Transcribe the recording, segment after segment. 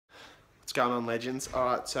What's going on, legends?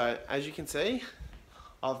 Alright, so as you can see,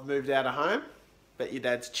 I've moved out of home. Bet your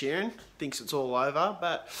dad's cheering, thinks it's all over,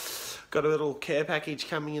 but got a little care package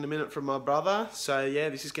coming in a minute from my brother. So yeah,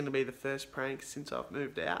 this is going to be the first prank since I've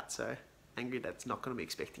moved out, so AngryDad's not going to be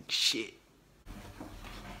expecting shit.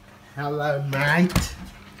 Hello, mate.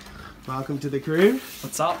 Welcome to the crib.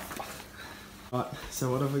 What's up? Right,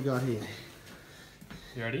 so what have we got here?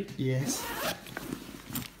 You ready? Yes.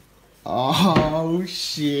 Oh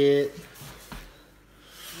shit.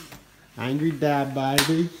 AngryDad,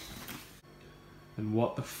 baby. And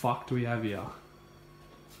what the fuck do we have here?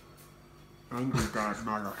 AngryDad,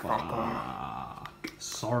 motherfucker. Fuck.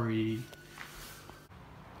 Sorry.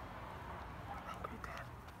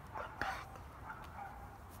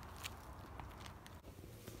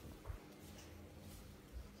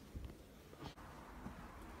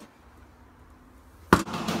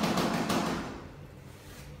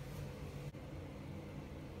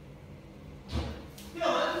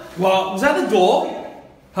 Well, was that the door?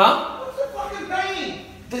 Huh? What's the fucking banging?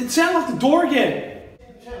 It sounded like the door again.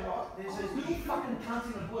 There's this little fucking cunt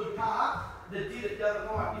in a blue car that did it the other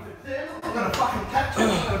night. If it's them, I'm gonna fucking catch him.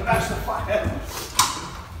 I'm gonna bash the fuck out of him.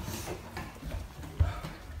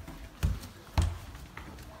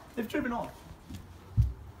 They've driven off.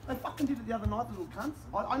 They fucking did it the other night, the little cunts.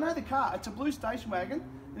 I know the car. It's a blue station wagon,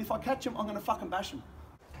 and if I catch them, I'm gonna fucking bash them.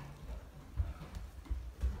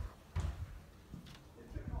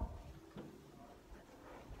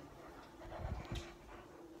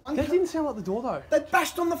 That didn't sound like the door though. They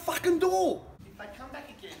bashed on the fucking door. If they come back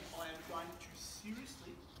again, I am going to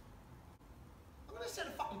seriously. I'm gonna set a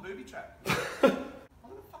fucking booby trap. I'm gonna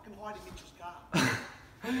fucking hide in Mitchell's car.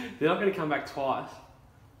 They're not going to come back twice.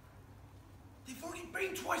 They've already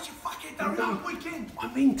been twice, you fuckhead. They're on the weekend.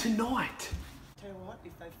 I mean tonight. Tell you what,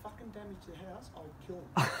 if they fucking damage the house, I'll kill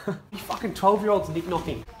them. You fucking 12-year-olds nick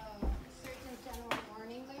knocking. Surgeon General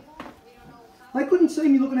warning label. We don't know how. They couldn't see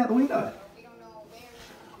me looking out the window. We don't know where.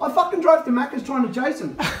 I fucking drove to Macca's trying to chase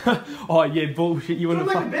him. Oh yeah, bullshit. You I wanted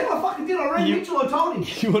make it better. I fucking did. I rang Mitchell. I told him.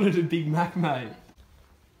 You wanted a Big Mac, mate. Where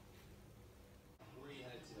are you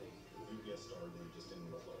headed today? New guest star there just in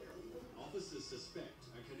the floor. Officers suspect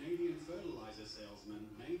a Canadian fertilizer salesman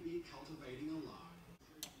may be cultivating a lie.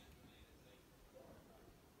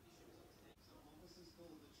 Officers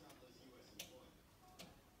called the traveler's US employer.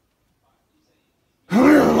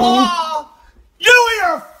 Oh, you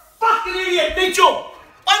are a fucking idiot, Mitchell!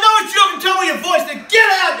 I know it's you can tell me your voice, then get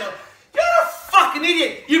out, you're a fucking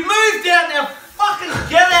idiot! You moved out, now fucking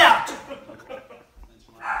get out!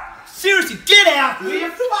 Seriously, get out, will you?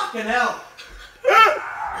 Fucking hell!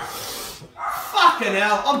 Fucking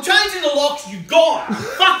hell, I'm changing the locks, you gone!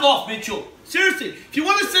 Fuck off, Mitchell! Seriously, if you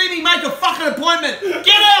want to see me make a fucking appointment,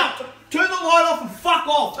 get out! Turn the light off and fuck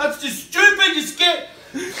off! That's just stupid, you're scared!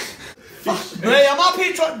 Fuck me, I'm up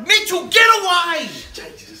here trying. Mitchell, get away!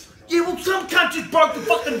 Yeah, well, some cunt just broke the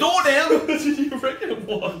fucking door down. What did you reckon it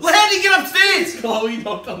was? Well, how did he get upstairs? Chloe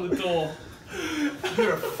knocked on the door.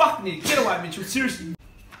 You're a fucking idiot. Get away, Mitchell. Seriously.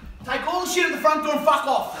 Take all the shit at the front door and fuck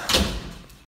off.